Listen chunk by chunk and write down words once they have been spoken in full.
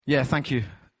Yeah, thank you,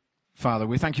 Father.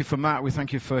 We thank you for Matt. We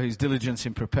thank you for his diligence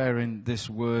in preparing this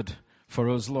word for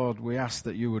us, Lord. We ask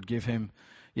that you would give him,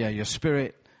 your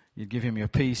spirit, you'd give him your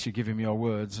peace, you'd give him your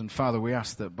words. And Father, we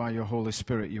ask that by your Holy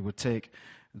Spirit you would take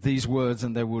these words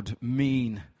and they would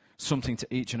mean something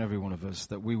to each and every one of us,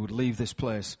 that we would leave this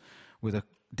place with a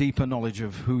deeper knowledge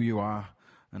of who you are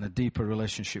and a deeper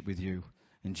relationship with you.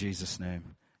 In Jesus'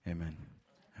 name, amen.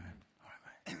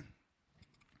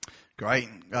 Great.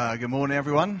 Good morning,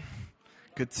 everyone.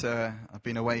 I've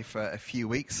been away for a few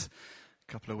weeks,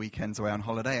 a couple of weekends away on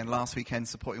holiday, and last weekend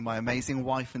supporting my amazing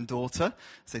wife and daughter.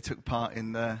 So they took part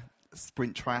in the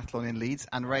sprint triathlon in Leeds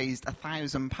and raised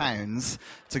 £1,000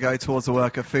 to go towards the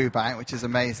work of food bank, which is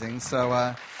amazing.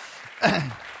 So,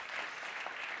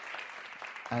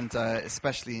 and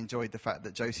especially enjoyed the fact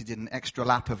that Josie did an extra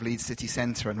lap of Leeds city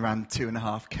centre and ran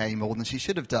 2.5k more than she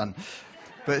should have done.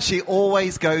 But she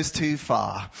always goes too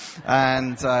far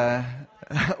and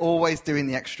always doing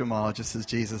the extra mile, just as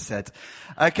Jesus said.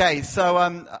 Okay, so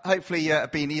hopefully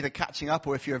you've been either catching up,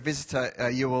 or if you're a visitor,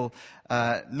 you will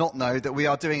not know that we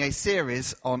are doing a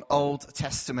series on Old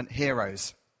Testament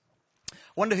heroes.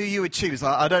 Wonder who you would choose.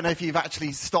 I don't know if you've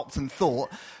actually stopped and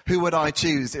thought, who would I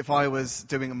choose if I was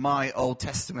doing my Old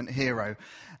Testament hero?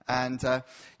 And,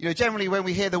 generally when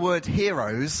we hear the word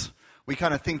heroes, we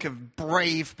kind of think of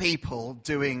brave people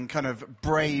doing kind of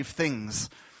brave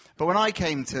things. But when I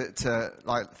came to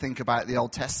think about the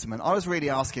Old Testament, I was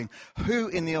really asking, who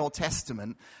in the Old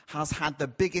Testament has had the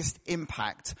biggest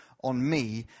impact on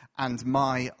me and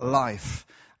my life?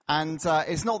 And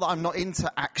it's not that I'm not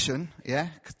into action,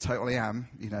 totally am,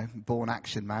 born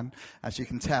action man, as you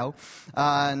can tell.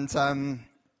 And no,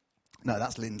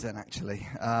 that's Lyndon actually.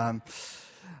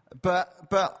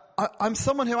 But I'm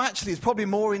someone who actually is probably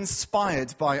more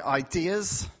inspired by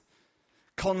ideas,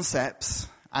 concepts,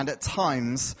 and at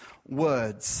times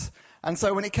words. And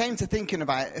so when it came to thinking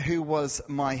about who was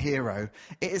my hero,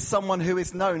 it is someone who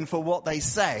is known for what they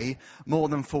say more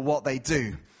than for what they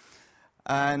do.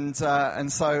 And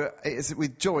so it is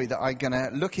with joy that I'm going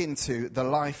to look into the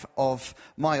life of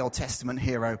my Old Testament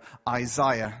hero,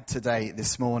 Isaiah,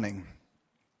 this morning.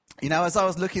 As I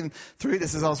was looking through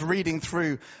this, as I was reading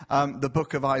through the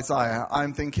book of Isaiah,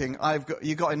 I'm thinking,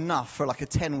 you got enough for like a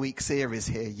 10-week series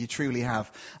here. You truly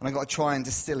have. And I've got to try and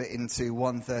distill it into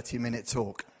one 30-minute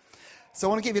talk. So I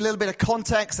want to give you a little bit of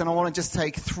context, and I want to just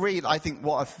take three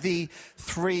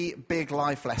big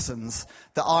life lessons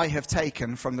that I have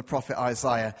taken from the prophet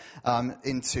Isaiah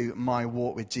into my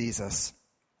walk with Jesus.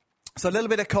 So a little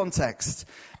bit of context.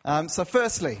 So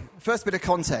first bit of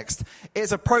context.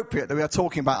 It's appropriate that we are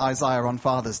talking about Isaiah on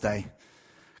Father's Day,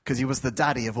 because he was the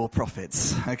daddy of all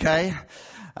prophets, okay?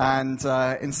 And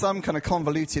in some kind of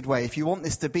convoluted way, if you want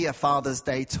this to be a Father's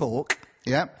Day talk,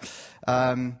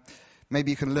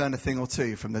 maybe you can learn a thing or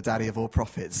two from the daddy of all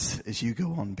prophets as you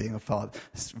go on being a father.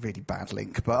 It's a really bad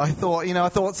link, but I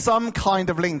thought some kind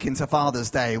of link into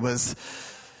Father's Day was...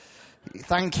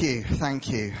 Thank you.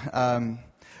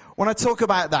 When I talk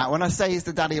about that, when I say he's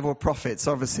the daddy of all prophets,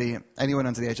 obviously anyone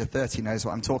under the age of 30 knows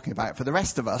what I'm talking about. For the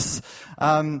rest of us,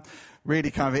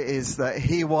 really kind of it is that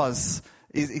he was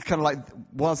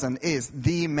and is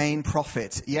the main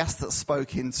prophet, yes, that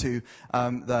spoke into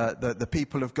the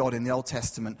people of God in the Old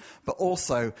Testament, but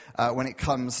also when it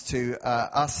comes to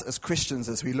us as Christians,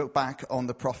 as we look back on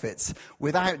the prophets,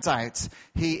 without doubt,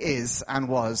 he is and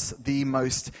was the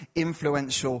most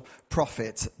influential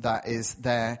prophet that is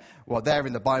there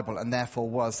in the Bible, and therefore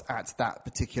was at that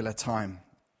particular time.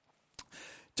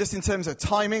 Just in terms of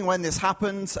timing, when this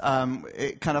happened,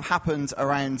 it kind of happened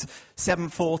around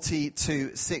 740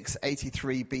 to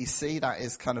 683 BC. That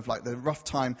is kind of like the rough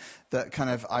time that kind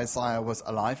of Isaiah was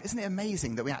alive. Isn't it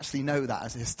amazing that we actually know that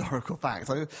as a historical fact?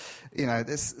 But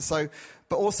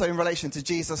also in relation to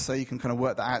Jesus, so you can kind of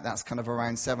work that out, that's kind of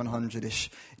around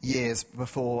 700-ish years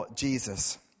before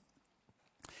Jesus.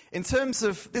 In terms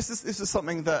of, this is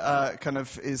something that kind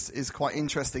of is quite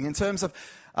interesting. In terms of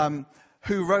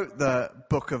who wrote the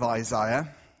book of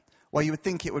Isaiah? Well, you would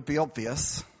think it would be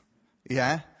obvious,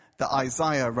 that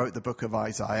Isaiah wrote the book of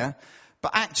Isaiah.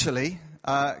 But actually,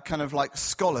 kind of like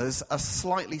scholars are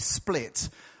slightly split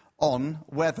on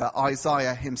whether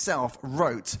Isaiah himself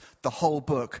wrote the whole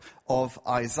book of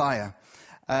Isaiah.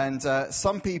 And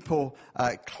some people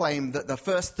claim that the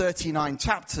first 39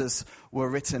 chapters were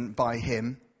written by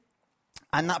him,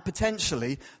 and that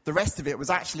potentially the rest of it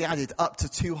was actually added up to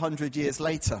 200 years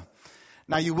later.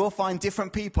 Now, you will find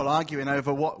different people arguing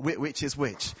over which is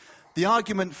which. The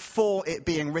argument for it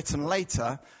being written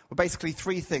later were basically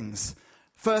three things.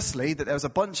 Firstly, that there was a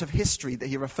bunch of history that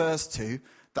he refers to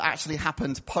that actually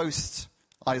happened post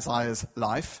Isaiah's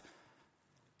life.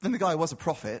 And the guy was a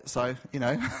prophet, so,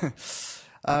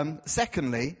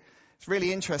 Secondly, it's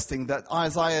really interesting that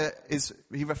Isaiah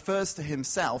he refers to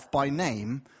himself by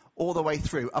name all the way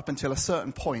through up until a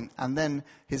certain point, and then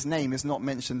his name is not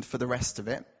mentioned for the rest of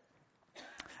it.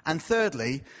 And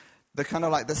thirdly,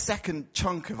 the second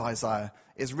chunk of Isaiah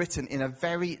is written in a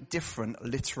very different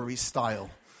literary style.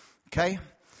 Okay?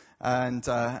 And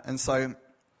so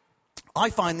I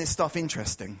find this stuff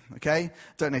interesting, okay?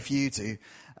 Don't know if you do.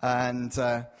 And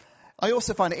I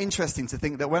also find it interesting to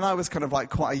think that when I was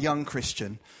quite a young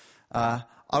Christian, I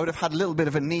would have had a little bit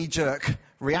of a knee-jerk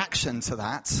reaction to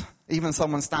that. Even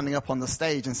someone standing up on the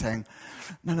stage and saying,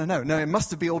 no, it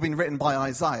must have all been written by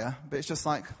Isaiah. But it's just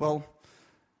like, well,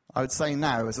 I would say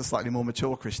now, as a slightly more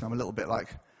mature Christian, I'm a little bit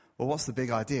like, well, what's the big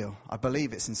idea? I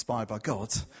believe it's inspired by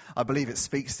God. I believe it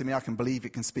speaks to me. I can believe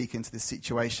it can speak into this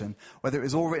situation. Whether it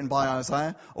was all written by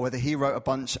Isaiah or whether he wrote a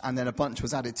bunch and then a bunch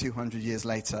was added 200 years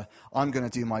later, I'm going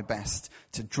to do my best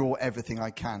to draw everything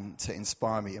I can to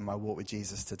inspire me in my walk with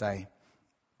Jesus today.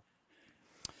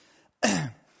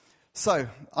 So,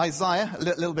 Isaiah, a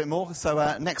little bit more.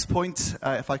 So, next point,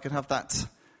 if I could have that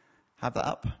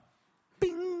up.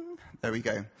 Bing! There we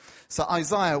go. So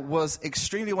Isaiah was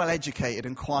extremely well educated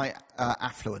and quite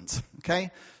affluent.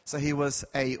 Okay, so he was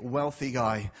a wealthy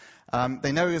guy.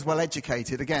 They know he was well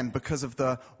educated again because of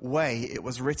the way it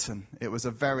was written. It was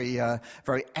a very,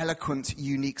 very eloquent,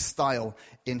 unique style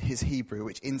in his Hebrew,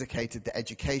 which indicated the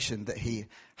education that he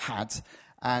had,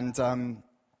 and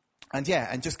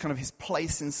just kind of his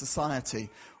place in society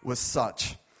was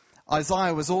such.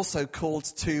 Isaiah was also called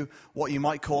to what you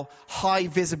might call high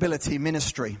visibility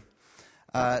ministry.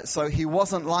 So he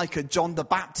wasn't like a John the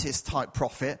Baptist type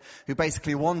prophet who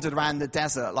basically wandered around the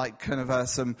desert like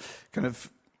some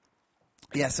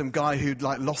guy who'd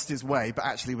lost his way but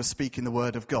actually was speaking the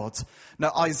word of God.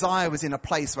 No, Isaiah was in a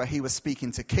place where he was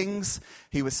speaking to kings,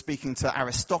 he was speaking to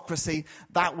aristocracy.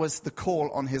 That was the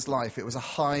call on his life. It was a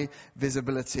high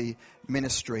visibility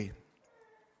ministry.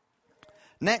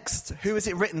 Next, who is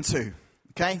it written to?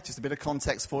 Okay, just a bit of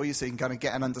context for you so you can kind of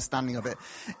get an understanding of it.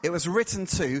 It was written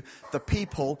to the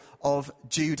people of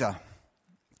Judah.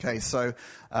 Okay, so,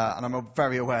 and I'm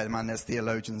very aware, man, there's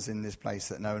theologians in this place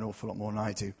that know an awful lot more than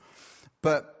I do.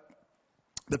 But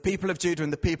the people of Judah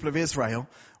and the people of Israel,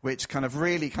 which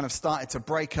really started to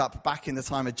break up back in the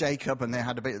time of Jacob, and they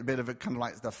had a bit of a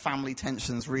the family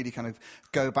tensions really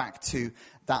go back to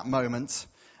that moment.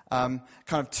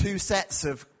 Two sets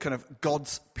of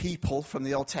God's people from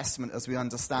the Old Testament as we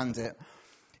understand it.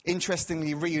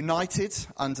 Interestingly reunited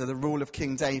under the rule of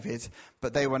King David,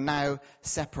 but they were now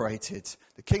separated.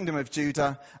 The kingdom of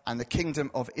Judah and the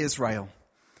kingdom of Israel.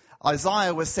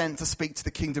 Isaiah was sent to speak to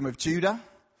the kingdom of Judah.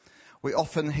 We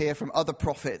often hear from other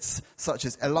prophets such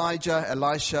as Elijah,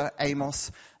 Elisha,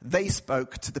 Amos. They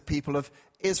spoke to the people of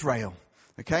Israel.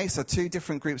 Okay, so two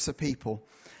different groups of people.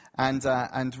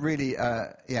 And really,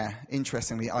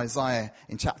 interestingly, Isaiah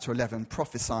in chapter 11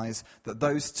 prophesies that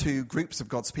those two groups of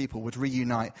God's people would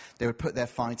reunite. They would put their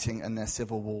fighting and their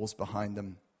civil wars behind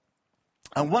them.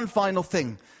 And one final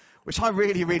thing, which I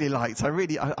really, really liked.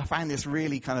 I found this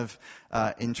really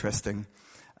interesting.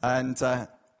 And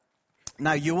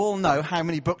now you all know how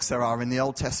many books there are in the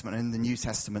Old Testament and in the New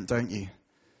Testament, don't you?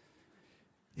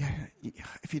 Yeah,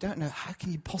 if you don't know, how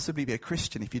can you possibly be a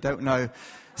Christian if you don't know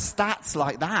stats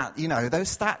like that?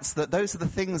 Those stats, those are the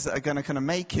things that are going to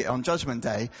make it on Judgment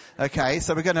Day. Okay,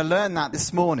 so we're going to learn that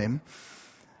this morning.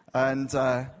 And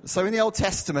so in the Old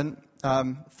Testament,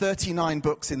 39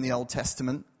 books in the Old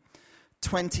Testament,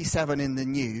 27 in the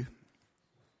New.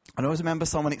 And I always remember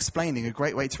someone explaining a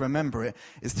great way to remember it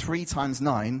is 3 times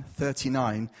 9,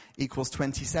 39, equals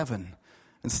 27.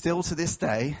 And still to this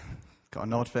day, got a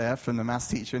nod there from the maths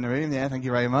teacher in the room. Yeah, thank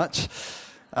you very much.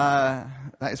 That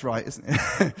is right, isn't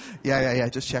it? yeah,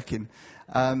 just checking.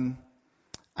 And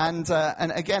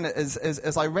again,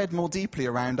 as I read more deeply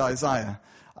around Isaiah,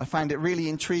 I found it really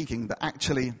intriguing that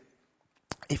actually,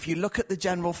 if you look at the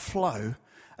general flow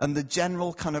and the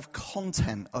general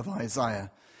content of Isaiah,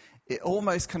 it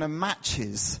almost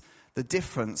matches the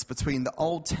difference between the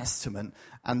Old Testament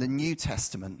and the New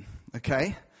Testament.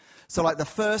 Okay? So the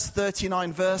first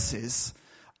 39 verses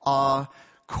are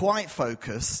quite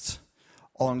focused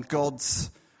on God's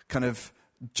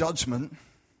judgment,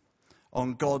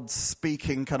 on God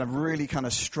speaking really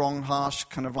strong, harsh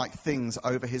things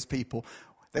over his people.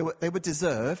 They were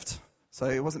deserved, so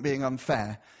it wasn't being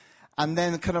unfair. And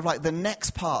then the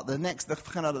next part,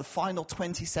 the final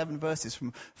 27 verses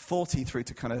from 40 through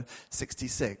to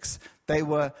 66, they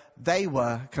were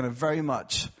very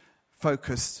much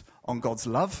focused on God's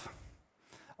love,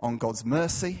 on God's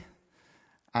mercy,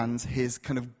 and his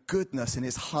kind of goodness and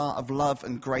his heart of love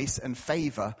and grace and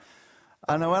favor.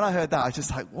 And when I heard that, I was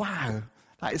just like, wow,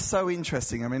 that is so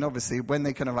interesting. I mean, obviously, when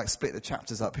they kind of like split the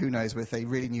chapters up, who knows if they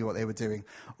really knew what they were doing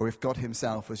or if God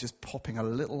himself was just popping a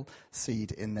little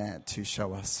seed in there to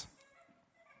show us.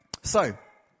 So,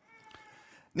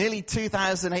 nearly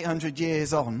 2,800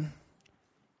 years on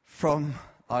from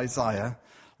Isaiah,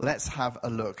 let's have a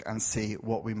look and see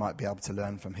what we might be able to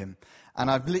learn from him. And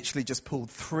I've literally just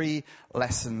pulled 3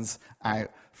 lessons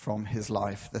out from his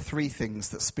life. The 3 things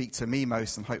that speak to me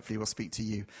most and hopefully will speak to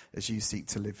you as you seek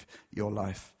to live your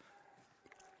life.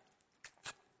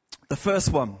 The first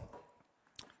one,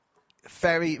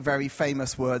 very, very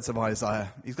famous words of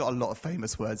Isaiah. He's got a lot of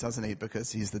famous words, hasn't he?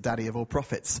 Because he's the daddy of all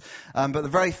prophets. But the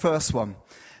very first one,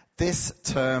 this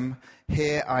term,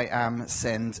 here I am,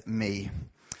 send me.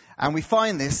 And we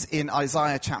find this in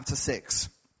Isaiah chapter 6.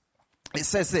 It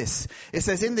says this. It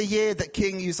says, in the year that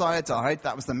King Uzziah died,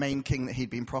 that was the main king that he'd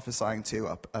been prophesying to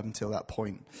up until that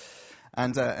point.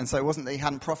 And so it wasn't that he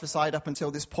hadn't prophesied up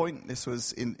until this point. This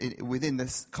was within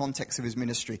this context of his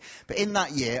ministry. But in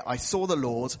that year, I saw the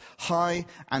Lord high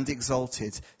and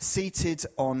exalted, seated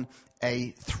on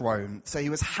a throne. So he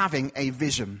was having a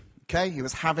vision. Okay? He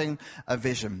was having a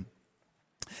vision.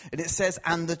 And it says,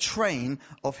 and the train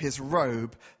of his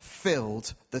robe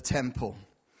filled the temple.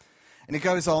 And it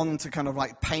goes on to kind of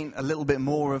like paint a little bit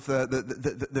more of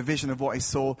the vision of what he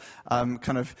saw.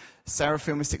 Kind of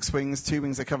seraphimistic wings, 2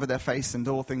 wings that covered their face and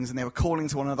all things. And they were calling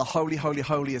to one another, holy, holy,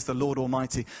 holy is the Lord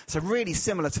Almighty. So really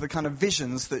similar to the kind of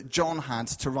visions that John had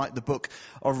to write the book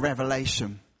of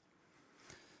Revelation.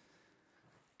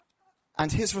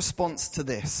 And his response to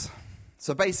this.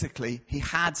 So basically, he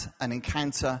had an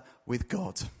encounter with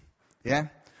God. Yeah?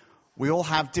 We all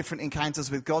have different encounters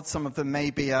with God. Some of them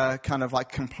may be kind of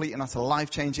like complete and utter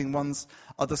life-changing ones.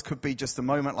 Others could be just a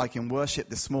moment like in worship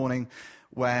this morning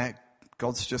where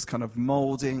God's just kind of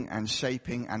molding and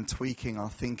shaping and tweaking our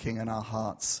thinking and our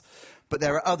hearts. But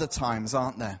there are other times,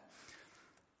 aren't there?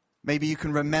 Maybe you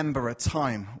can remember a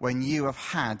time when you have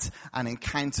had an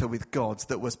encounter with God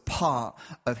that was part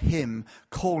of him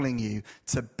calling you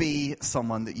to be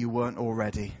someone that you weren't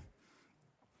already.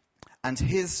 And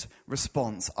his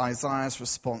response, Isaiah's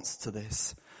response to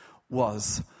this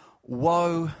was,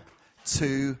 woe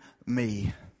to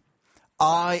me.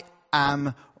 I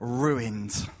am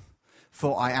ruined,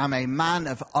 for I am a man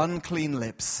of unclean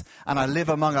lips, and I live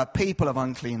among a people of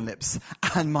unclean lips,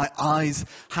 and my eyes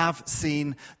have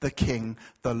seen the King,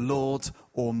 the Lord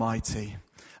Almighty.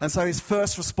 And so his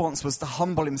first response was to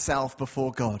humble himself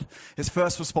before God. His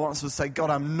first response was to say,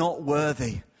 God, I'm not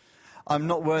worthy. I'm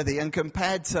not worthy. And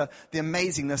compared to the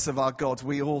amazingness of our God,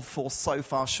 we all fall so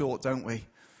far short, don't we?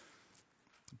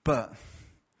 But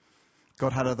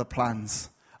God had other plans.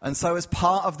 And so as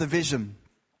part of the vision,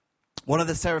 one of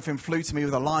the seraphim flew to me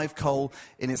with a live coal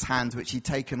in his hand, which he'd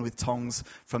taken with tongs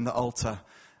from the altar.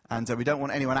 And we don't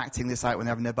want anyone acting this out when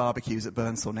they're having their barbecues at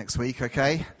Burnsall next week,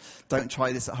 okay? Don't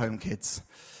try this at home, kids.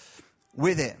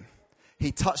 With it,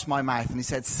 he touched my mouth and he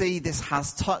said, see, this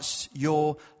has touched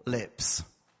your lips.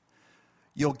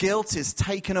 Your guilt is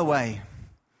taken away.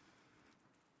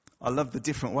 I love the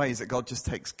different ways that God just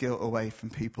takes guilt away from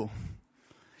people.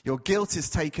 Your guilt is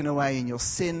taken away and your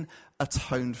sin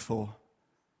atoned for.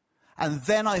 And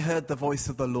then I heard the voice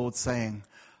of the Lord saying,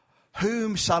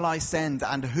 whom shall I send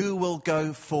and who will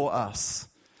go for us?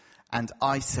 And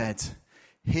I said,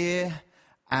 here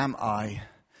am I,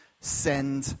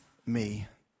 send me.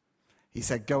 He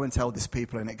said, go and tell this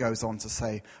people, and it goes on to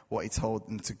say what he told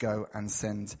them to go and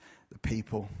send the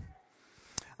people.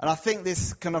 And I think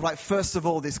this kind of like, first of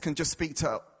all, this can just speak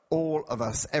to all of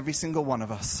us, every single one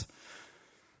of us.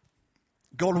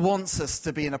 God wants us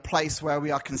to be in a place where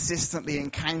we are consistently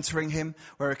encountering him,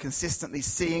 where we're consistently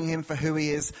seeing him for who he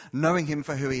is, knowing him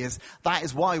for who he is. That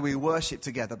is why we worship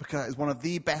together, because it's one of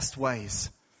the best ways.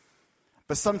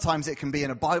 But sometimes it can be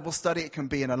in a Bible study, it can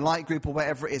be in a light group or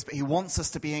whatever it is, but he wants us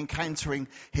to be encountering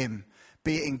him.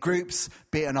 Be it in groups,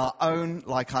 be it in our own,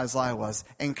 like Isaiah was.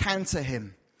 Encounter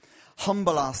him,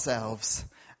 humble ourselves,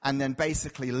 and then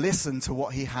basically listen to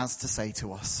what he has to say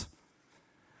to us.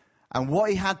 And what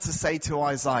he had to say to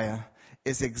Isaiah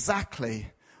is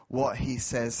exactly what he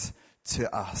says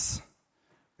to us,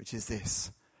 which is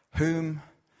this: whom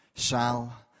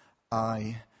shall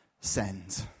I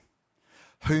send?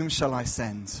 Whom shall I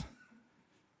send?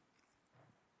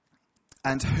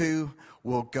 And who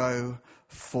will go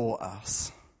for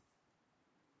us?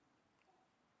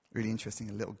 Really interesting,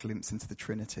 a little glimpse into the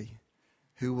Trinity.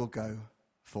 Who will go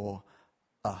for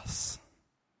us?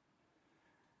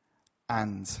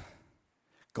 And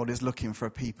God is looking for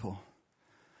a people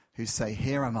who say,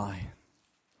 here am I.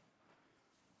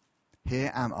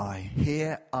 Here am I.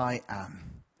 Here I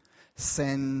am.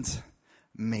 Send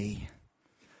me.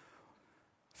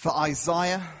 For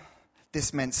Isaiah,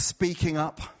 this meant speaking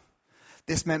up.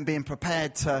 This meant being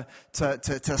prepared to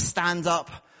stand up,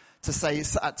 to say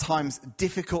at times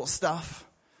difficult stuff.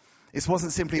 He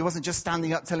wasn't just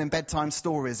standing up telling bedtime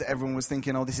stories that everyone was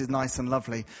thinking, oh, this is nice and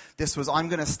lovely. This was, I'm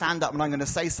going to stand up and I'm going to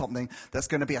say something that's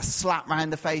going to be a slap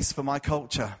round the face for my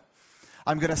culture.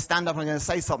 I'm going to stand up and I'm going to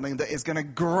say something that is going to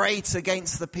grate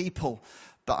against the people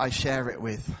that I share it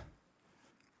with.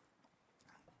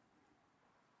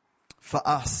 For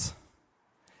us,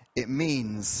 it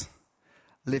means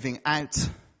living out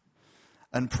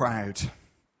and proud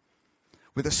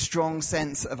with a strong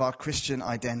sense of our Christian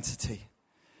identity.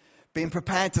 Being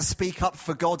prepared to speak up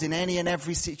for God in any and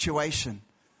every situation.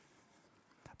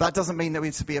 That doesn't mean that we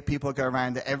have to be a people who go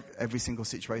around every single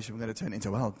situation we're going to turn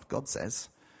into, well, God says.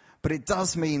 But it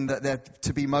does mean that there are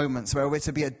to be moments where we're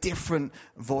to be a different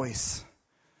voice.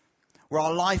 Where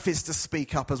our life is to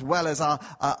speak up as well as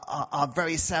our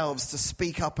very selves to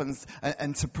speak up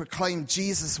and to proclaim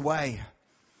Jesus' way.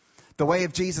 The way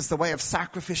of Jesus, the way of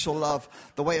sacrificial love,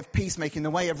 the way of peacemaking, the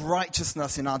way of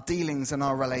righteousness in our dealings and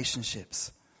our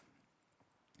relationships.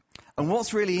 And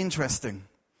what's really interesting,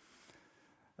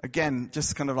 again,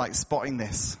 just kind of like spotting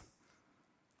this.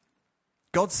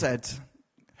 God said,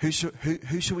 who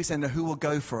shall we send or who will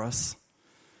go for us?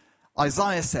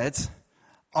 Isaiah said,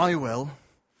 I will.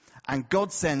 And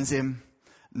God sends him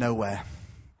nowhere.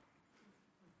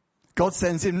 God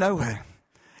sends him nowhere.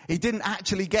 He didn't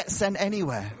actually get sent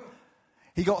anywhere.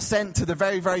 He got sent to the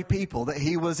very, very people that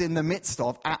he was in the midst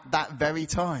of at that very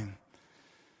time.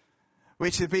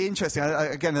 Which would be interesting.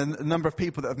 Again, a number of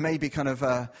people that have maybe kind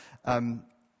of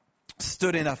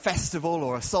stood in a festival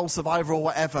or a soul survivor or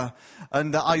whatever.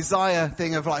 And the Isaiah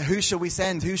thing of like, who shall we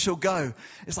send? Who shall go?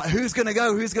 It's like, who's going to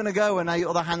go? Who's going to go? And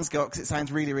all the hands go up because it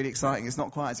sounds really, really exciting. It's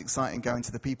not quite as exciting going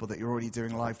to the people that you're already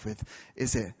doing life with,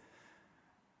 is it?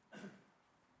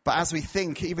 But as we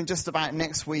think, even just about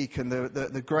next week and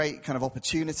the great kind of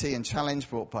opportunity and challenge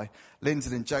brought by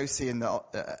Lyndon and Josie and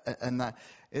that,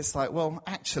 it's like, well,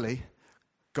 actually,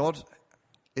 God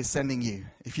is sending you.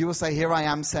 If you will say, here I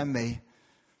am, send me,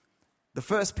 the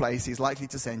first place he's likely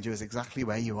to send you is exactly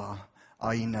where you are,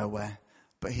 i.e. nowhere.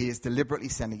 But he is deliberately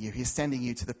sending you. He's sending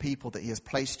you to the people that he has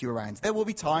placed you around. There will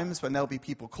be times when there'll be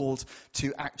people called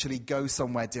to actually go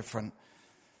somewhere different.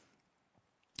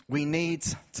 We need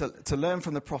to learn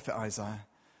from the prophet Isaiah,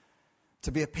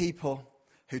 to be a people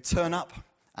who turn up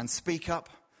and speak up.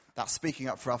 That's speaking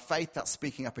up for our faith. That's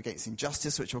speaking up against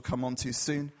injustice, which we'll come on to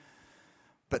soon.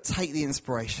 But take the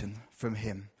inspiration from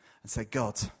him and say,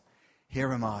 God,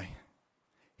 here am I.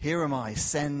 Here am I.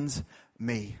 Send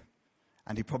me.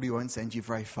 And he probably won't send you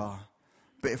very far.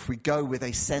 But if we go with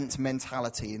a sent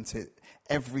mentality into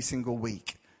every single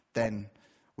week, then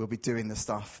we'll be doing the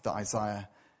stuff that Isaiah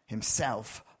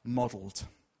himself modeled.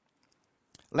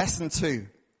 Lesson 2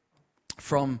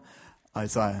 from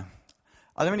Isaiah.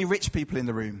 Are there any rich people in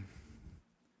the room?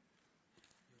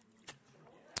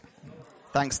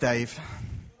 Thanks, Dave.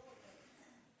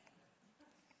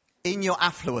 In your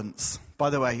affluence,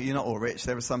 by the way, you're not all rich.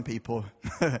 There are some people,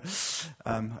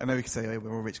 I know we can say, oh,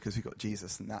 we're all rich because we've got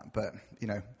Jesus and that, but,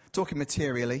 talking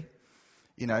materially,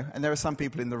 and there are some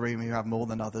people in the room who have more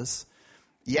than others.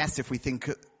 Yes, if we think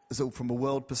from a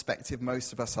world perspective,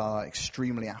 most of us are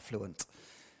extremely affluent.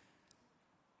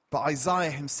 But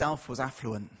Isaiah himself was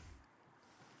affluent.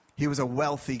 He was a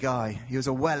wealthy guy. He was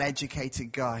a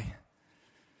well-educated guy.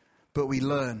 But we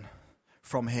learn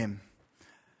from him.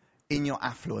 In your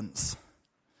affluence,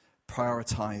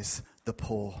 prioritize the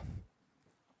poor.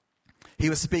 He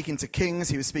was speaking to kings,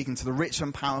 he was speaking to the rich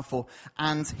and powerful,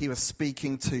 and he was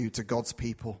speaking to God's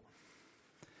people.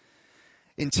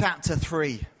 In chapter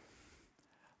 3,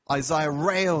 Isaiah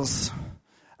rails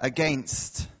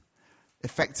against,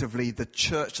 effectively, the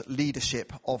church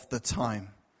leadership of the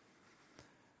time.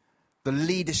 The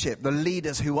leadership, the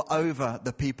leaders who were over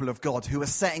the people of God, who were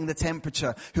setting the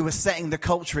temperature, who were setting the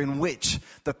culture in which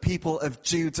the people of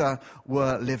Judah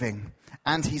were living.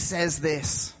 And he says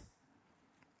this.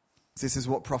 This is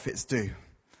what prophets do.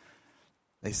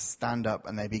 They stand up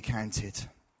and they be counted.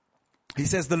 He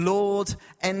says, the Lord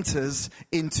enters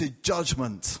into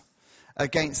judgment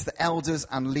against the elders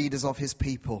and leaders of his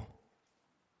people.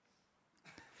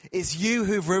 It's you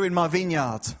who've ruined my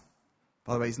vineyard.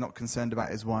 By the way, he's not concerned about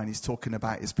his wine. He's talking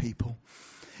about his people.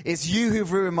 It's you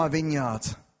who've ruined my vineyard.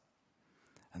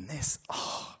 And this,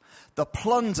 the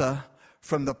plunder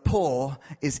from the poor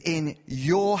is in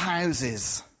your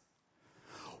houses.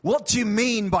 What do you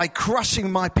mean by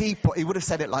crushing my people? He would have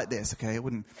said it like this, okay? It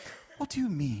wouldn't. What do you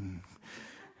mean?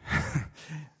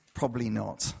 Probably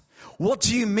not. What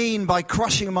do you mean by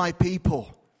crushing my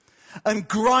people and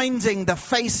grinding the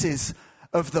faces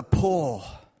of the poor?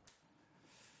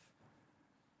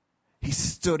 He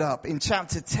stood up in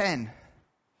chapter 10,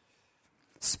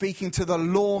 speaking to the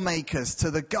lawmakers,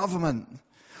 to the government.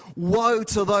 Woe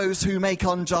to those who make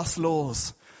unjust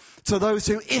laws, to those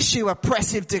who issue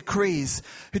oppressive decrees,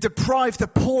 who deprive the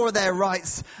poor of their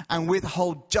rights and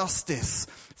withhold justice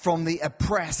from the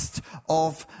oppressed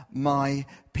of my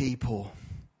people.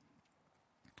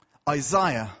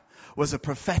 Isaiah was a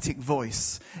prophetic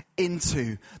voice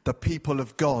into the people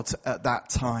of God at that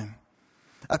time.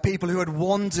 A people who had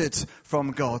wandered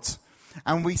from God.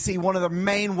 And we see one of the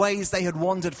main ways they had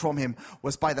wandered from him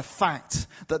was by the fact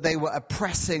that they were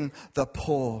oppressing the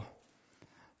poor.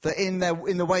 That in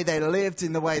the way they lived,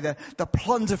 in the way the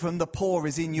plunder from the poor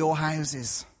is in your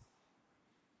houses.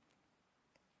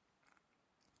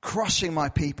 Crushing my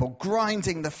people,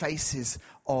 grinding the faces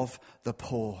of the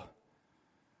poor.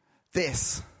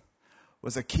 This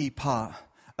was a key part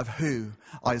of who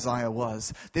Isaiah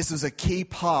was. This was a key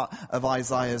part of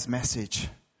Isaiah's message.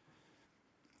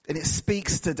 And it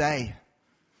speaks today.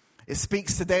 It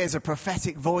speaks today as a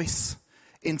prophetic voice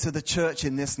into the church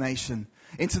in this nation,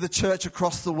 into the church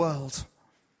across the world.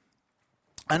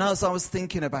 And as I was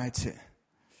thinking about it,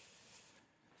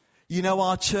 you know,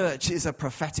 our church is a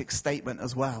prophetic statement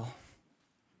as well.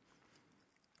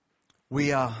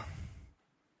 We are.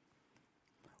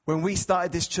 When we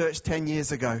started this church 10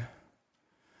 years ago,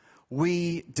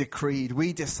 we decreed,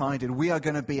 we decided we are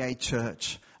going to be a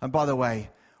church. And by the way,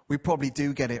 we probably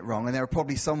do get it wrong. And there are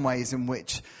probably some ways in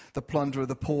which the plunder of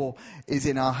the poor is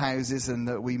in our houses and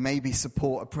that we maybe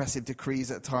support oppressive decrees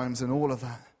at times and all of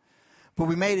that. But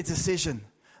we made a decision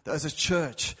that as a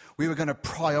church, we were going to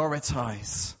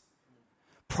prioritize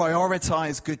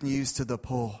good news to the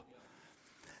poor.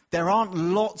 There aren't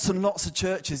lots and lots of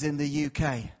churches in the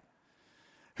UK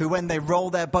who, when they roll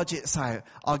their budgets out,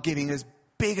 are giving us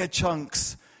bigger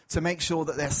chunks to make sure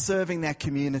that they're serving their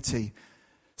community,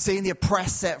 seeing the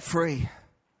oppressed set free.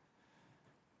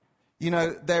 You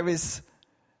know, there is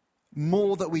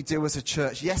more that we do as a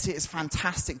church. Yes, it is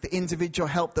fantastic, the individual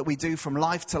help that we do from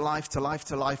life to life to life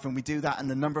to life, and we do that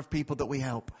and the number of people that we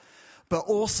help. But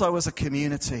also as a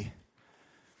community,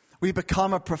 we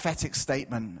become a prophetic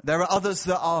statement. There are others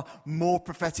that are more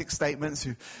prophetic statements.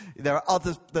 There are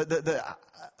others that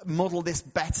model this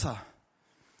better.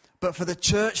 But for the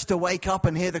church to wake up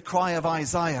and hear the cry of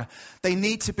Isaiah, they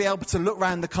need to be able to look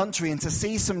around the country and to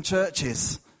see some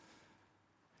churches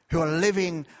who are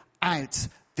living out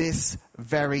this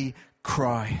very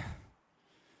cry.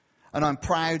 And I'm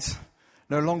proud,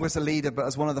 no longer as a leader, but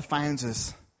as one of the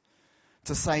founders,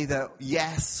 to say that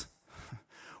yes,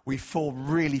 we fall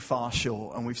really far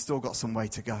short and we've still got some way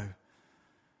to go.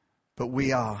 But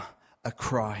we are a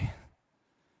cry.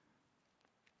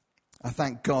 I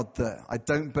thank God that I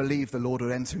don't believe the Lord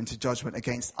would enter into judgment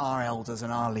against our elders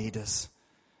and our leaders.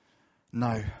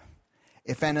 No.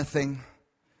 If anything,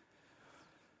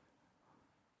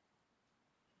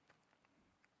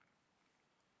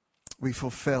 we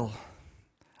fulfill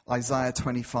Isaiah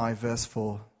 25 verse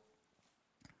 4.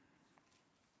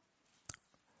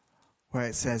 Where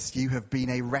it says, you have been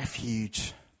a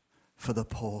refuge for the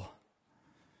poor.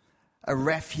 A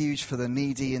refuge for the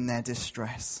needy in their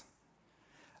distress.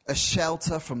 A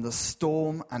shelter from the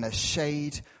storm and a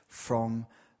shade from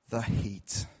the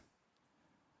heat.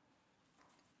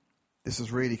 This was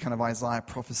really kind of Isaiah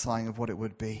prophesying of what it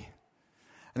would be.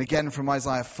 And again from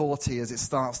Isaiah 40 as it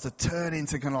starts to turn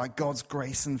into kind of like God's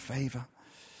grace and favor.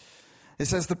 It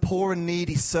says, the poor and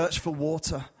needy search for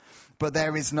water, but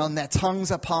there is none. Their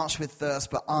tongues are parched with thirst,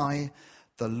 but I,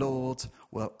 the Lord,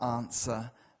 will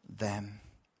answer them.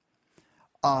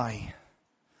 I,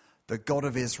 the God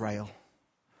of Israel,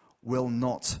 will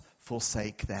not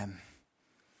forsake them.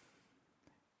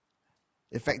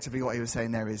 Effectively what he was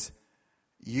saying there is,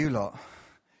 you lot,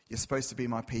 you're supposed to be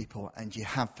my people and you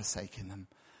have forsaken them.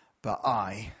 But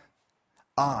I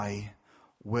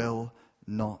will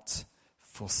not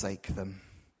forsake them.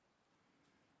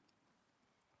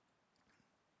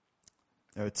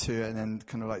 There are two, and then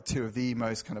kind of like two of the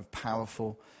most kind of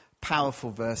powerful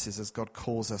verses as God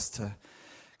calls us to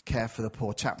care for the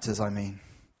poor. Chapters, I mean.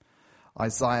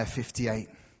 Isaiah 58.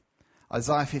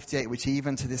 Isaiah 58, which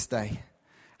even to this day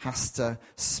has to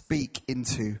speak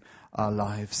into our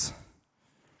lives.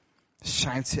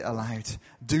 Shout it aloud.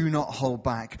 Do not hold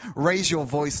back. Raise your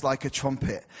voice like a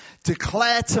trumpet.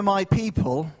 Declare to my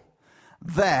people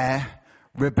their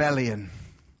rebellion.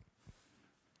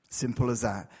 Simple as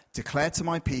that. Declare to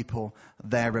my people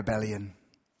their rebellion.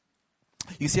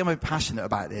 You see, I'm very passionate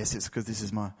about this. It's because this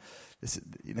is my This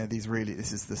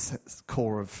is the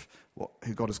core of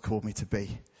who God has called me to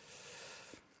be.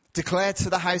 Declare to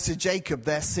the house of Jacob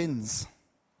their sins.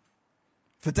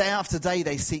 For day after day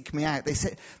they seek me out.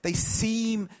 They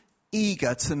seem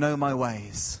eager to know my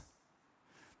ways.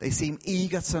 They seem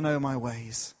eager to know my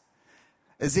ways.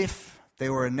 As if they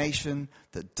were a nation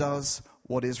that does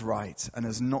what is right and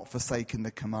has not forsaken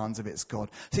the commands of its God.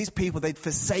 So these people, they'd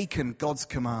forsaken God's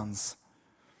commands.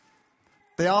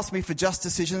 They ask me for just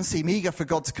decisions, seem eager for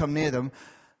God to come near them.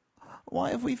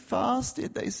 Why have we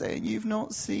fasted, they say, and you've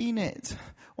not seen it?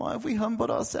 Why have we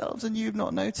humbled ourselves and you've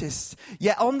not noticed?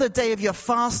 Yet on the day of your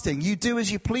fasting, you do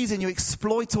as you please and you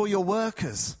exploit all your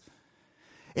workers.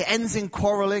 It ends in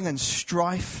quarrelling and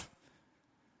strife.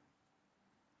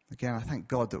 Again, I thank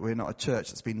God that we're not a church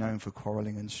that's been known for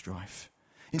quarrelling and strife.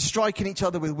 In striking each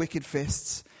other with wicked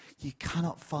fists, you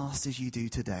cannot fast as you do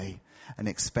today and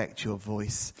expect your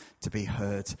voice to be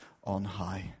heard on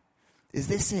high. Is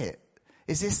this it?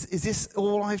 Is this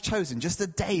all I've chosen? Just a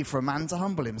day for a man to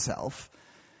humble himself?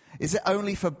 Is it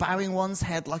only for bowing one's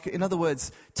head? Like, in other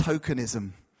words,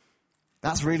 tokenism.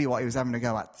 That's really what he was having to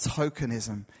go at.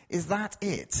 Tokenism. Is that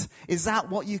it? Is that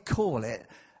what you call it?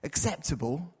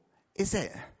 Acceptable? Is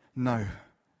it? No.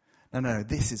 No.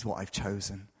 This is what I've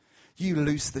chosen. You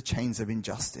loose the chains of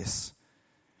injustice.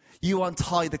 You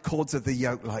untie the cords of the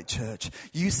yoke, like church.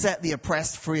 You set the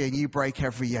oppressed free and you break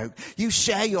every yoke. You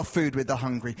share your food with the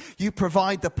hungry. You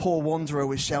provide the poor wanderer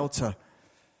with shelter.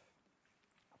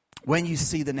 When you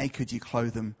see the naked, you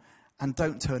clothe them. And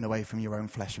don't turn away from your own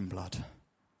flesh and blood.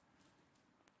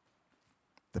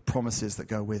 The promises that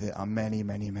go with it are many,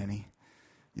 many, many.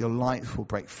 Your light will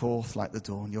break forth like the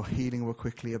dawn. Your healing will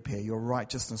quickly appear. Your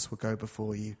righteousness will go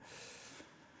before you.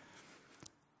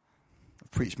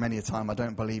 I've preached many a time, I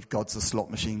don't believe God's a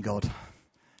slot machine God.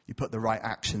 You put the right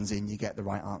actions in, you get the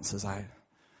right answers out.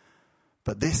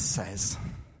 But this says,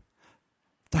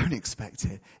 don't expect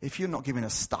it. If you're not giving a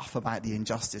stuff about the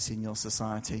injustice in your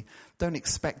society, don't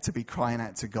expect to be crying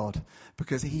out to God,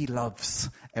 because he loves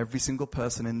every single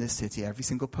person in this city, every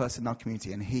single person in our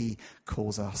community, and he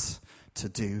calls us to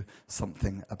do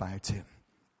something about it.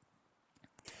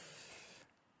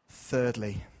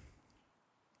 Thirdly,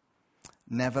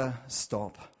 never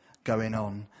stop going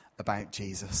on about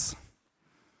Jesus.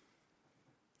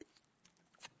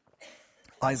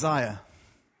 Isaiah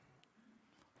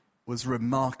was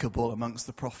remarkable amongst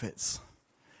the prophets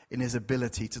in his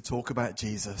ability to talk about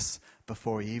Jesus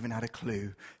before he even had a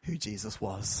clue who Jesus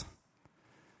was.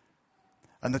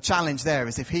 And the challenge there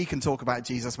is, if he can talk about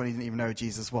Jesus when he didn't even know who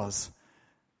Jesus was,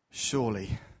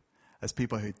 surely, as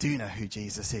people who do know who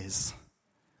Jesus is,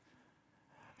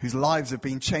 whose lives have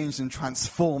been changed and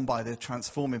transformed by the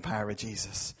transforming power of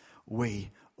Jesus,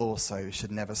 we also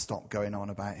should never stop going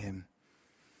on about him.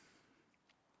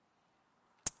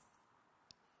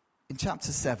 In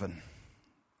chapter 7,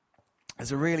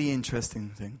 there's a really interesting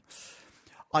thing.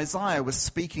 Isaiah was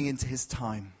speaking into his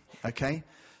time, okay?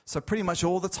 So pretty much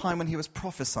all the time when he was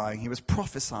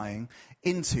prophesying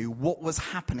into what was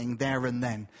happening there and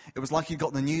then. It was like he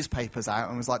got the newspapers out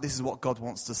and was like, this is what God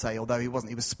wants to say, although he wasn't.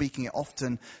 He was speaking it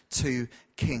often to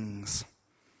kings.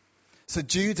 So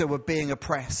Judah were being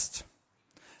oppressed.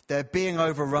 They're being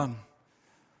overrun.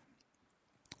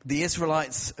 The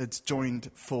Israelites had joined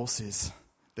forces.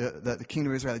 The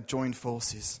kingdom of Israel had joined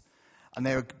forces. And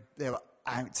they were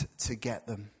out to get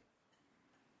them.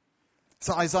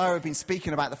 So Isaiah had been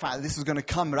speaking about the fact that this was going to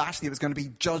come, but actually it was going to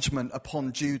be judgment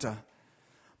upon Judah.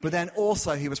 But then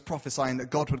also he was prophesying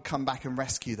that God would come back and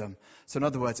rescue them. So in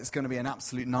other words, it's going to be an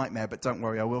absolute nightmare, but don't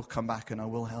worry, I will come back and I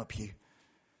will help you.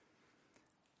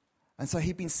 And so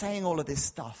he'd been saying all of this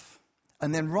stuff.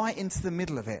 And then right into the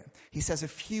middle of it, he says a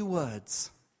few words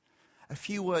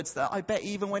that I bet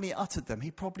even when he uttered them,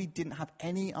 he probably didn't have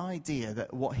any idea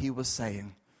that what he was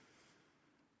saying.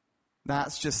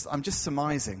 I'm just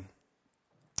surmising.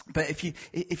 But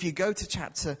if you go to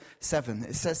chapter 7,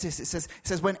 it says this. It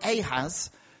says when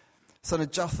Ahaz, son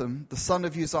of Jotham, the son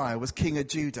of Uzziah, was king of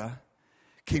Judah,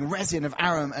 King Rezin of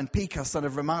Aram and Pekah, son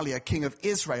of Remaliah, king of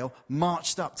Israel,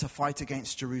 marched up to fight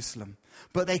against Jerusalem.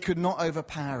 But they could not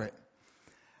overpower it.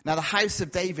 Now the house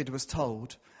of David was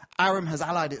told, Aram has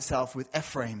allied itself with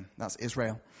Ephraim, that's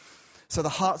Israel. So the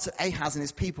hearts of Ahaz and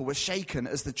his people were shaken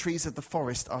as the trees of the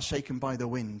forest are shaken by the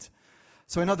wind.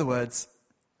 So in other words,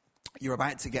 you're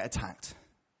about to get attacked.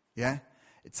 Yeah?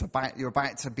 You're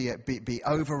about to be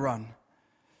overrun.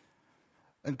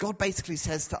 And God basically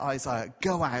says to Isaiah,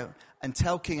 go out and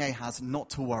tell King Ahaz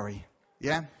not to worry.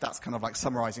 Yeah? That's kind of like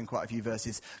summarizing quite a few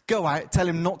verses. Go out, tell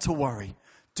him not to worry.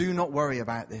 Do not worry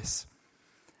about this.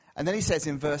 And then he says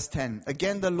in verse 10,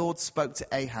 again the Lord spoke to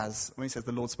Ahaz. When he says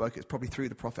the Lord spoke, it's probably through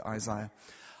the prophet Isaiah.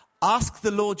 Ask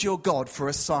the Lord your God for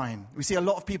a sign. We see a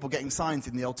lot of people getting signs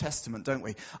in the Old Testament, don't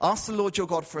we? Ask the Lord your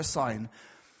God for a sign.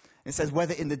 It says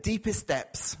whether in the deepest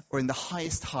depths or in the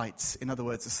highest heights. In other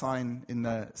words, a sign in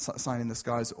the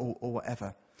skies or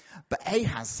whatever. But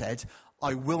Ahaz said,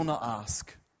 I will not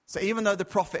ask. So even though the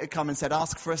prophet had come and said,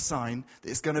 ask for a sign that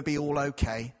it's going to be all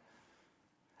okay,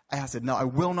 Ahaz said, no, I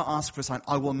will not ask for a sign.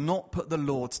 I will not put the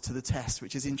Lord to the test,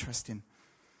 which is interesting.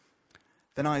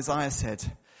 Then Isaiah said,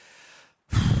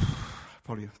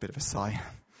 probably a bit of a sigh.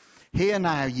 Hear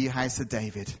now, you house of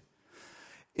David.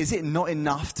 Is it not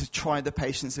enough to try the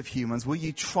patience of humans? Will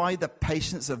you try the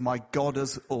patience of my God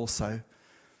as also?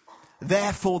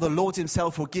 Therefore, the Lord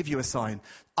himself will give you a sign.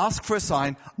 Ask for a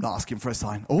sign. I'm not asking for a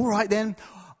sign. All right then,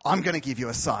 I'm going to give you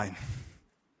a sign.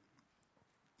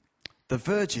 The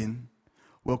virgin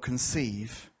will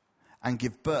conceive and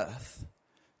give birth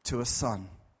to a son,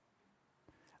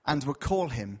 and will call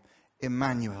him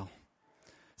Emmanuel.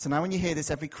 So now when you hear this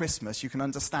every Christmas, you can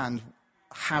understand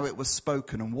how it was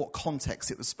spoken and what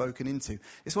context it was spoken into.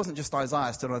 This wasn't just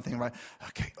Isaiah stood on a thing, right?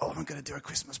 Okay, I'm going to do a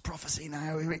Christmas prophecy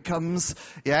now. Here it comes.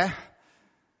 Yeah?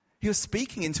 He was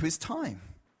speaking into his time.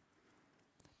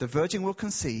 The virgin will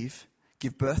conceive,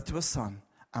 give birth to a son,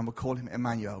 and will call him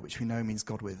Emmanuel, which we know means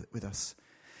God with us.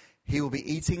 He will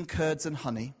be eating curds and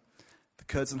honey. The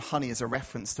curds and honey is a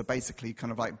reference to basically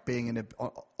kind of like being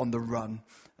on the run,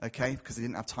 okay? Because they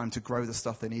didn't have time to grow the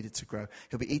stuff they needed to grow.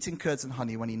 He'll be eating curds and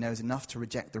honey when he knows enough to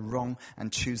reject the wrong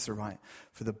and choose the right.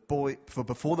 For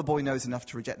before the boy knows enough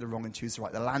to reject the wrong and choose the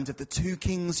right, the land of the two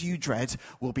kings you dread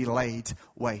will be laid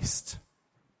waste.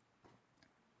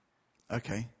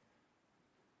 Okay.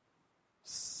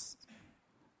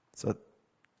 So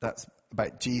that's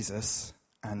about Jesus,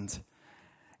 and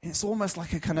it's almost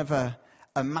like a kind of a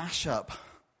mashup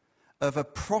of a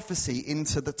prophecy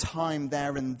into the time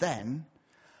there and then,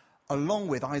 along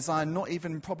with Isaiah not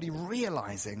even probably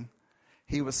realizing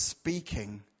he was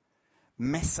speaking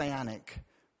messianic,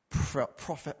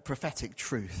 prophetic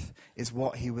truth is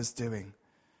what he was doing.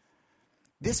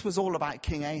 This was all about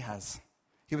King Ahaz.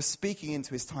 He was speaking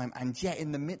into his time, and yet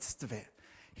in the midst of it,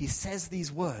 he says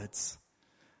these words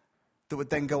that would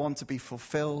then go on to be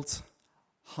fulfilled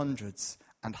hundreds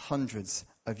and hundreds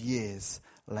of years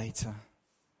later.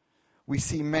 We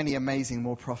see many amazing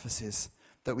more prophecies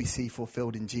that we see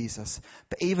fulfilled in Jesus.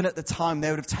 But even at the time, they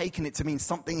would have taken it to mean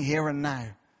something here and now.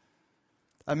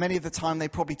 And many of the time, they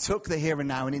probably took the here and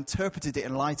now and interpreted it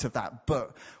in light of that.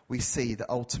 But we see that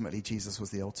ultimately, Jesus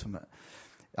was the ultimate.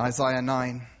 Isaiah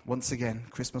 9, once again,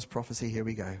 Christmas prophecy, here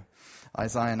we go.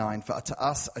 Isaiah 9, for to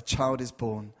us a child is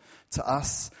born, to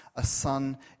us a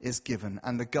son is given,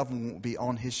 and the government will be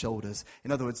on his shoulders.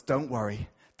 In other words, don't worry,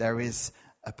 there is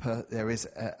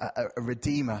a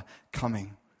Redeemer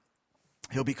coming.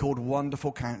 He'll be called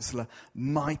Wonderful Counselor,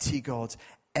 Mighty God,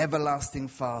 Everlasting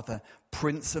Father,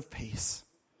 Prince of Peace.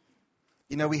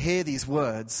 You know, we hear these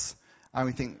words and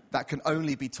we think that can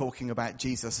only be talking about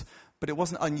Jesus, but it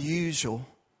wasn't unusual,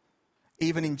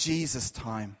 even in Jesus'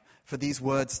 time, for these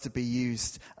words to be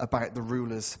used about the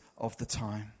rulers of the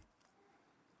time.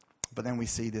 But then we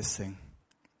see this thing,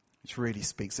 which really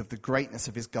speaks of the greatness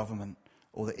of his government,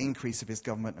 or the increase of his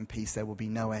government and peace. There will be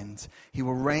no end. He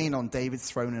will reign on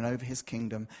David's throne and over his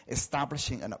kingdom,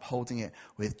 establishing and upholding it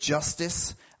with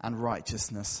justice and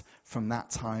righteousness from that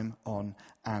time on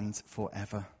and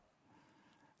forever.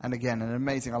 And again, an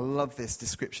amazing, I love this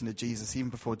description of Jesus, even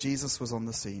before Jesus was on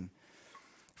the scene,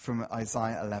 from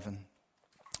Isaiah 11.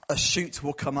 A shoot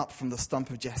will come up from the stump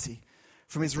of Jesse.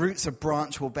 From his roots a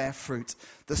branch will bear fruit.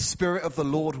 The Spirit of the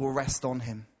Lord will rest on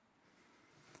him.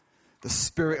 The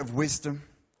Spirit of wisdom,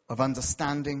 of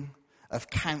understanding, of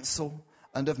counsel,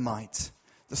 and of might.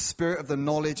 The Spirit of the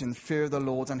knowledge and fear of the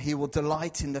Lord, and he will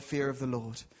delight in the fear of the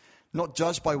Lord. Not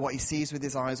judge by what he sees with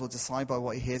his eyes or decide by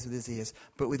what he hears with his ears,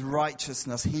 but with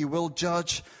righteousness he will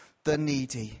judge the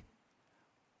needy.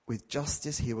 With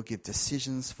justice he will give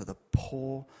decisions for the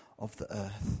poor of the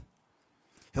earth.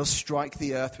 He'll strike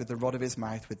the earth with the rod of his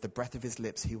mouth, with the breath of his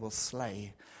lips he will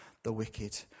slay the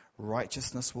wicked.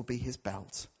 Righteousness will be his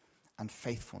belt, and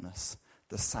faithfulness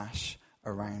the sash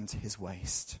around his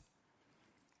waist.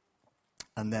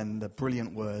 And then the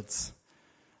brilliant words.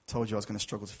 I told you I was going to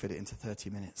struggle to fit it into 30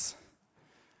 minutes.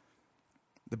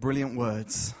 The brilliant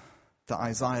words that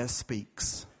Isaiah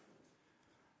speaks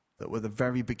that were the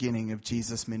very beginning of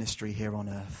Jesus' ministry here on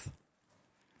earth.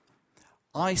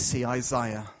 I see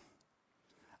Isaiah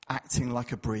acting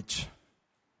like a bridge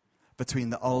between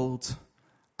the old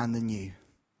and the new.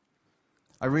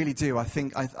 I really do. I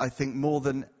think more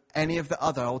than any of the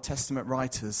other Old Testament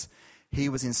writers, He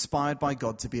was inspired by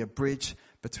God to be a bridge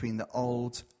between the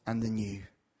old and the new.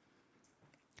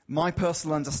 My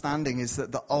personal understanding is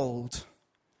that the old,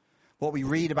 what we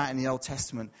read about in the Old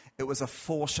Testament, it was a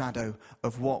foreshadow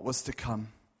of what was to come.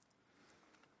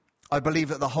 I believe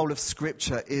that the whole of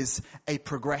Scripture is a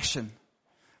progression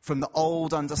from the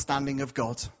old understanding of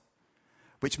God,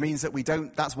 which means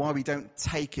that that's why we don't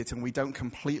take it and we don't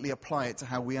completely apply it to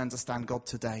how we understand God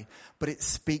today. But it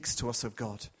speaks to us of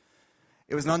God.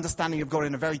 It was an understanding of God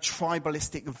in a very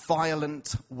tribalistic,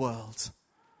 violent world.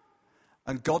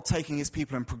 And God taking his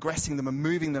people and progressing them and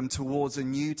moving them towards a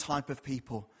new type of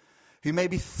people who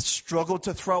maybe struggled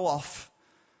to throw off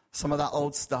some of that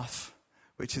old stuff,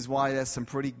 which is why there's some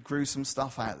pretty gruesome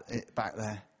stuff back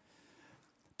there.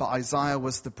 But Isaiah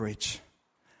was the bridge,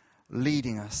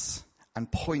 leading us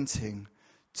and pointing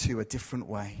to a different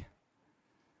way.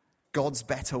 God's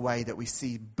better way that we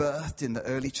see birthed in the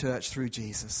early church through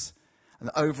Jesus. An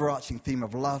overarching theme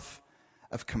of love,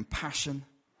 of compassion,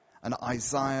 and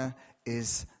Isaiah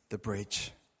is the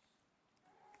bridge.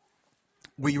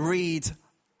 We read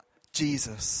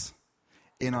Jesus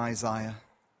in Isaiah.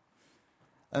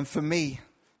 And for me,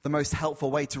 the most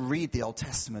helpful way to read the Old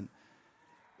Testament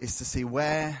is to see,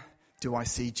 where do I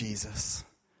see Jesus?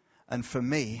 And for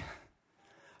me,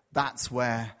 that's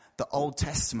where the Old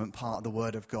Testament part of the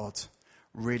Word of God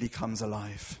really comes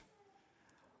alive.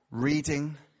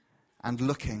 Reading and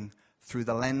looking through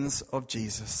the lens of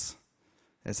Jesus.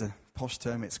 There's a posh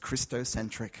term, it's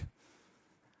Christocentric.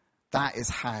 That is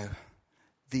how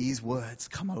these words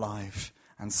come alive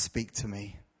and speak to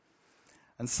me.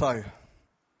 And so,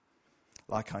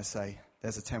 like I say,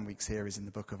 there's a 10-week series in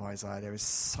the book of Isaiah. There is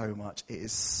so much. It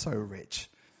is so rich.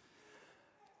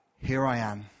 Here I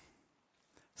am.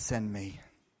 Send me.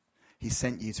 He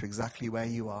sent you to exactly where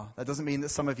you are. That doesn't mean that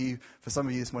for some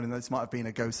of you this morning, this might have been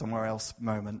a go somewhere else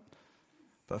moment.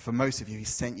 But for most of you, he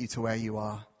sent you to where you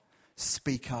are.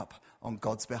 Speak up on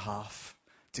God's behalf.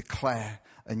 Declare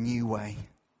a new way.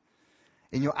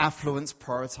 In your affluence,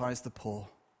 prioritize the poor.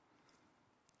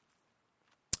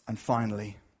 And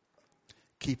finally,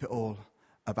 keep it all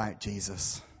about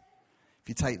Jesus. If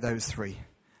you take those three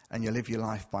and you live your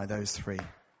life by those three,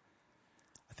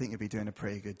 I think you'll be doing a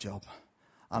pretty good job.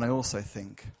 And I also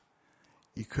think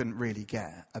you couldn't really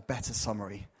get a better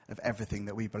summary of everything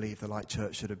that we believe the Light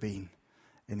Church should have been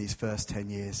in these first 10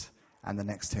 years and the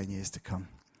next 10 years to come.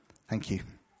 Thank you.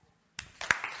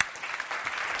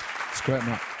 It's great,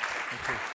 Matt. Thank you.